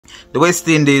The West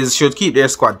Indies should keep their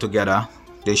squad together.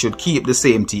 They should keep the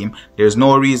same team. There's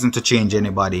no reason to change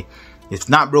anybody. If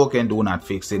not broken, do not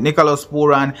fix it. Nicholas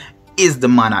Pooran is the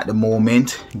man at the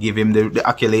moment. Give him the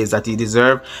accolades that he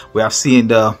deserves. We have seen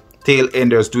the tail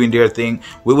enders doing their thing.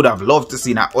 We would have loved to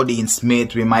see that Odean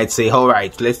Smith. We might say,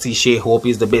 alright, let's see, Shea Hope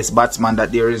is the best batsman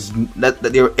that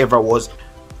there ever was.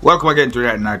 Welcome again to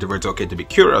the Narrative, where it's okay to be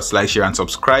curious. Like, share and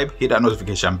subscribe. Hit that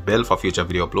notification bell for future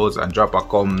video uploads and drop a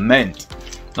comment.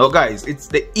 Now guys, it's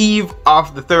the eve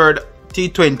of the third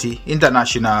T20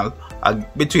 international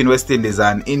between West Indies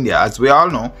and India. As we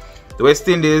all know, the West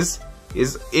Indies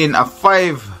is in a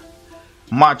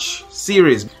 5-match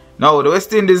series. Now the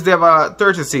West Indies, they have a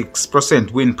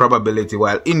 36% win probability,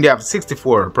 while India have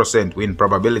 64% win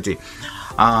probability.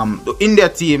 The India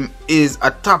team is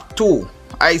a top 2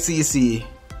 ICC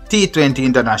T20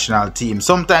 international team.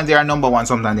 Sometimes they are number 1,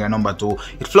 sometimes they are number 2.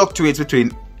 It fluctuates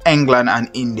between England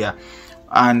and India,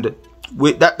 and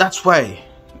that's why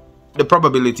the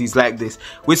probability is like this.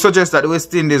 We suggest that the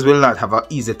West Indies will not have an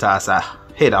easy task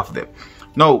ahead of them.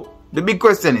 Now, the big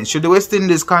question is, should the West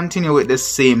Indies continue with the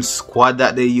same squad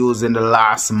that they used in the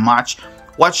last match?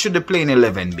 What should the playing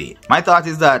 11 be? My thought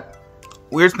is that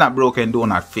where it's not broken, do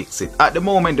not fix it. At the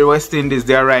moment, the West Indies,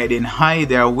 they're riding high.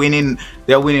 They're winning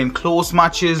close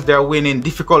matches. They're winning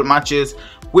difficult matches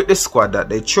with the squad that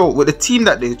they chose, with the team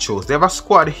that they chose. They have a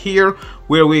squad here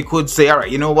where we could say, all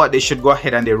right, you know what, they should go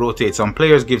ahead and they rotate some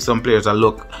players, give some players a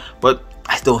look, but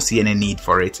I don't see any need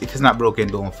for it. If it's not broken,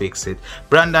 don't fix it.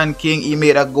 Brandon King, he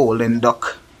made a golden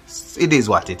duck. It is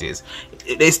what it is.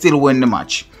 They still win the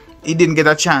match. He didn't get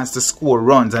a chance to score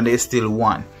runs and they still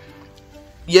won.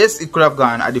 Yes, it could have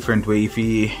gone a different way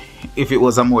if it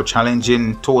was a more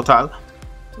challenging total,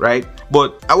 right?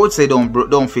 But I would say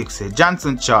don't fix it.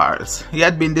 Johnson Charles, he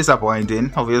had been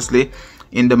disappointing, obviously,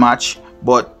 in the match,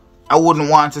 but I wouldn't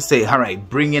want to say, alright,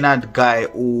 bring in a guy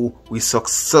who we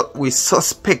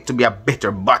suspect to be a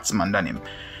better batsman than him.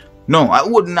 No, I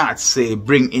would not say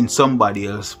bring in somebody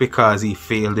else because he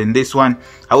failed in this one.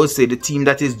 I would say the team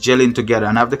that is gelling together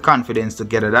and have the confidence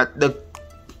together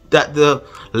that the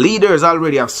leaders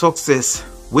already have success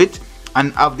with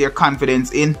and have their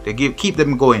confidence in, they keep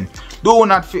them going. Do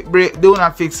not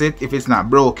fix it if it's not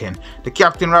broken. The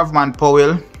captain Ravman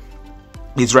Powell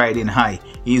is riding high.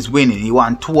 He's winning. He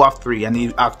won 2 of 3 and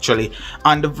he's actually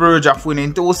on the verge of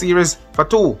winning 2 series for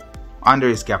 2 under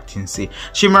his captaincy.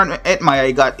 Shimron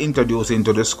Etmaya got introduced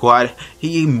into the squad.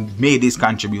 He made his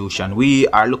contribution. We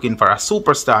are looking for a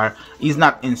superstar. He's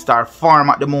not in star form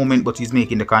at the moment, but he's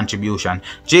making the contribution.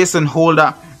 Jason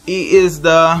Holder, he is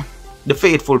the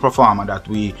faithful performer that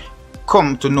we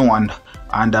come to know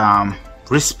and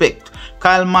respect.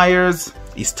 Kyle Myers,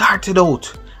 he started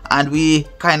out and we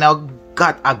kind of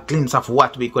got a glimpse of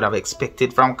what we could have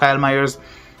expected from Kyle Myers,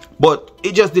 but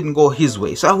it just didn't go his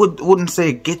way. So I wouldn't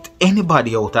say get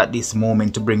anybody out at this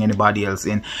moment to bring anybody else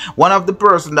in. One of the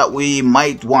person that we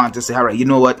might want to say, alright, you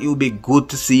know what, it would be good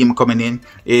to see him coming in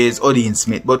is Odean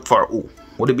Smith, but for who?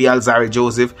 Would it be Alzarri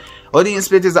Joseph? Odean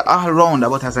Smith is an all-rounder,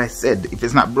 but as I said, if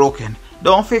it's not broken,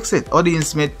 don't fix it. Odean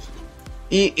Smith,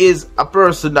 he is a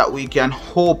person that we can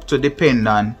hope to depend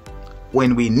on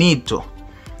when we need to.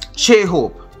 Shea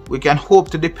Hope, we can hope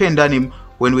to depend on him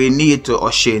when we need to. Or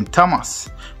Shane Thomas,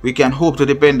 we can hope to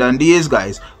depend on these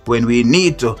guys when we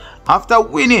need to. After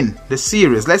winning the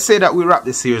series, let's say that we wrap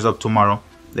the series up tomorrow,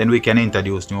 then we can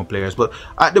introduce new players. But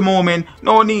at the moment,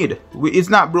 no need. It's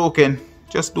not broken.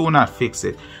 Just do not fix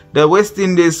it. The West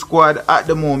Indies squad at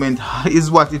the moment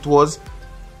is what it was,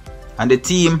 and the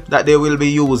team that they will be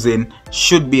using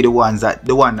should be the one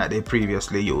that they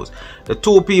previously used. The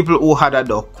 2 people who had a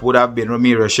duck would have been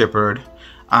Ramiro Shepherd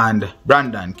and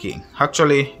Brandon King.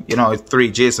 Actually, you know,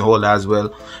 3, Jason Holder as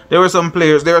well. There were some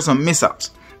players, there were some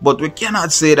mishaps, but we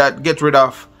cannot say that get rid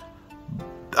of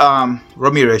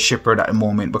Ramiro Shepherd at the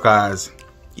moment because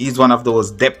he's one of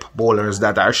those depth bowlers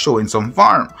that are showing some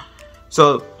form.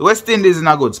 So the West Indies is in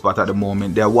a good spot at the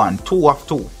moment. They won 2 of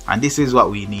 2, and this is what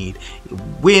we need.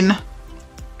 Win,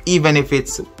 even if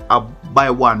it's by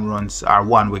 1 runs or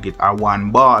 1 wicket or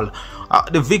 1 ball.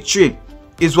 The victory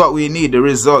is what we need, the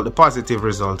result, the positive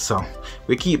result. So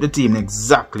we keep the team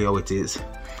exactly how it is.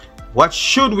 What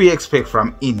should we expect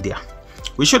from India?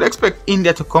 We should expect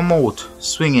India to come out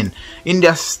swinging.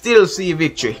 India still see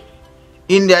victory.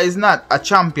 India is not a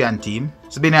champion team.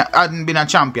 Hadn't been a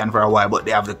champion for a while, but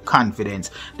they have the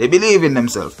confidence. They believe in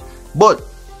themselves. But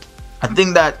I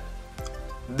think that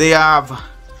they have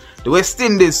the West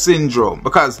Indies syndrome,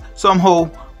 because somehow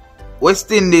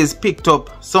West Indies picked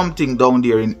up something down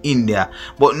there in India,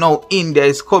 but now India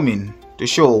is coming to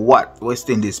show what West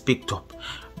Indies picked up.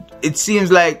 It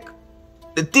seems like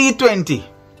the T20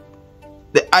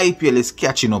 the IPL is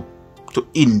catching up to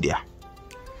India.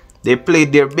 They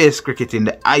played their best cricket in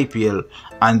the IPL,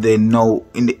 and then now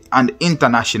on the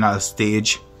international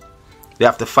stage they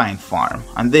have to find form,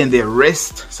 and then they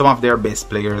rest some of their best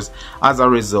players. As a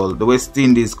result, the West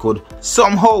Indies could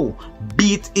somehow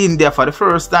beat India for the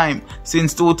first time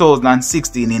since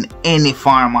 2016 in any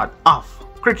format of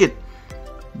cricket.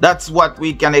 That's what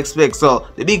we can expect. So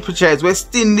the big picture is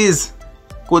West Indies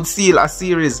could seal a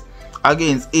series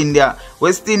against India.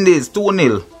 West Indies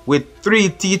 2-0 with 3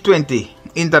 T20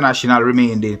 international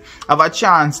remaining have a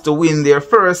chance to win their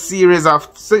first series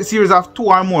of 2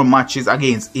 or more matches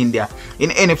against India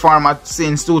in any format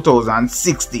since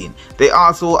 2016. They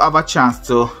also have a chance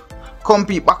to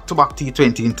compete back-to-back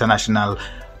T20 international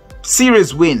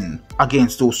series win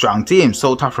against 2 strong teams.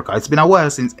 South Africa, it's been a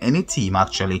while since any team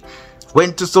actually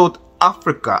went to South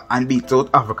Africa and beat South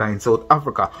Africa in South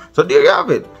Africa. So there you have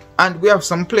it. And we have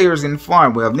some players in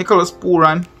form. We have Nicholas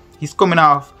Pooran. He's coming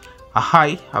off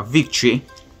a victory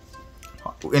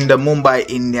in the Mumbai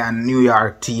Indian New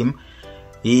York team.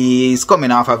 He's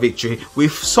coming off a victory. We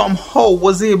somehow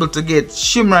was able to get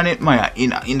Shimron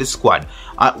Hetmyer in the squad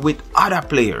with other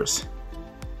players,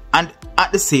 and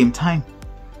at the same time,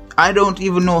 I don't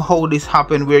even know how this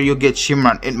happened where you get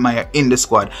Shimron Hetmyer in the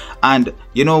squad, and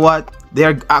you know what,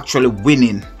 they're actually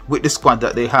winning with the squad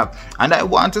that they have. And I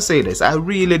want to say this, I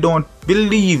really don't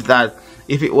believe that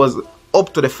if it was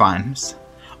up to the fans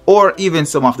or even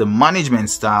some of the management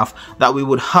staff that we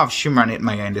would have Shimron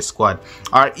Hetmyer in the squad,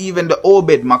 or even the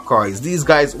Obed McCoys. These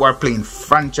guys were playing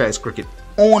franchise cricket,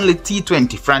 only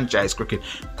T20 franchise cricket,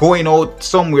 going out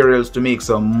somewhere else to make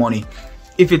some money.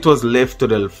 If it was left to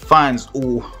the fans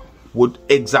who would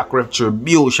exact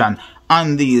retribution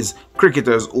on these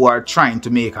cricketers who are trying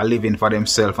to make a living for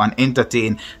themselves and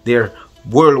entertain their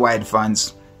worldwide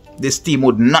fans, this team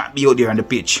would not be out there on the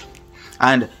pitch.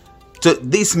 And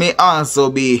this may also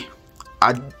be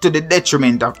to the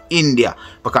detriment of India,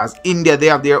 because India, they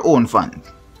have their own fans.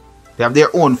 They have their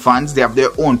own fans, they have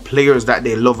their own players that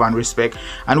they love and respect.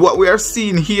 And what we are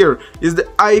seeing here is the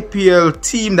IPL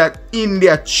team that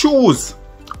India chose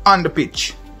on the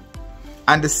pitch.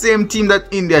 And the same team that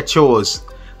India chose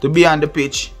to be on the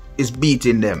pitch is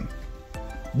beating them.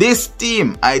 This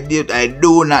team, I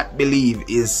do not believe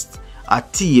is a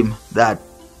team that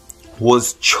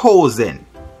was chosen,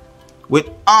 with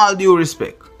all due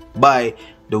respect, by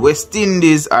the West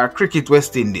Indies or Cricket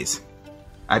West Indies.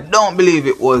 I don't believe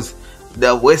it was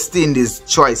the West Indies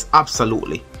choice,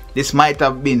 absolutely. This might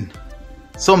have been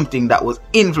something that was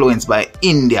influenced by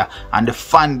India and the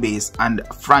fan base and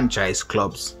franchise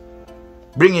clubs.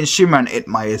 Bringing Shimron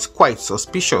Hetmyer is quite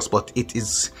suspicious, but it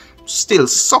is still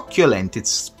succulent.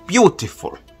 It's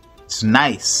beautiful. It's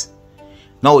nice.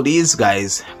 Now these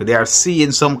guys, they are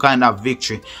seeing some kind of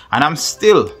victory, and I'm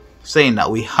still saying that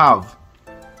we have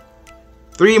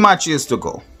 3 matches to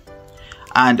go,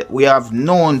 and we have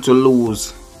known to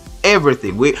lose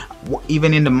everything.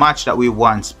 Even in the match that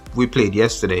we played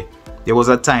yesterday, there was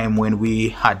a time when we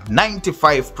had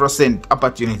 95%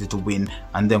 opportunity to win,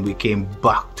 and then we came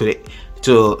back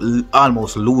to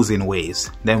almost losing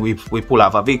ways. Then we pull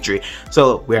off a victory.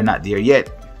 So we're not there yet.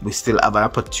 We still have an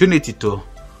opportunity to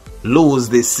lose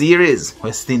this series.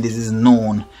 West Indies is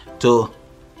known to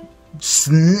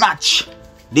snatch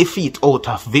defeat out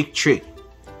of victory.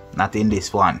 Not in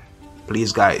this one.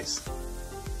 Please guys,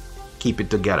 keep it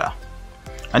together.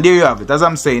 And there you have it. As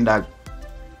I'm saying, that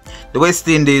the West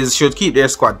Indies should keep their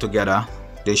squad together.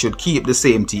 They should keep the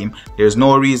same team. There's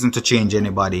no reason to change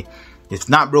anybody. If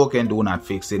not broken, do not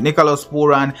fix it. Nicholas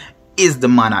Pooran is the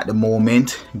man at the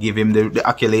moment. Give him the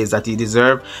accolades that he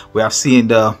deserves. We have seen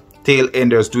the tail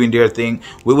enders doing their thing.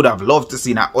 We would have loved to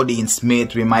see that Odin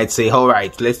Smith. We might say,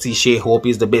 alright, let's see, Shea Hope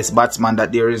is the best batsman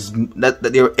that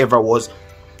there ever was.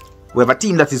 We have a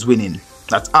team that is winning.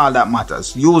 That's all that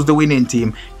matters. Use the winning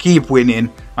team, keep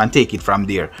winning, and take it from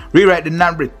there. Rewrite the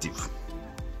narrative.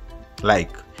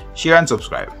 Like, share and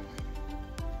subscribe.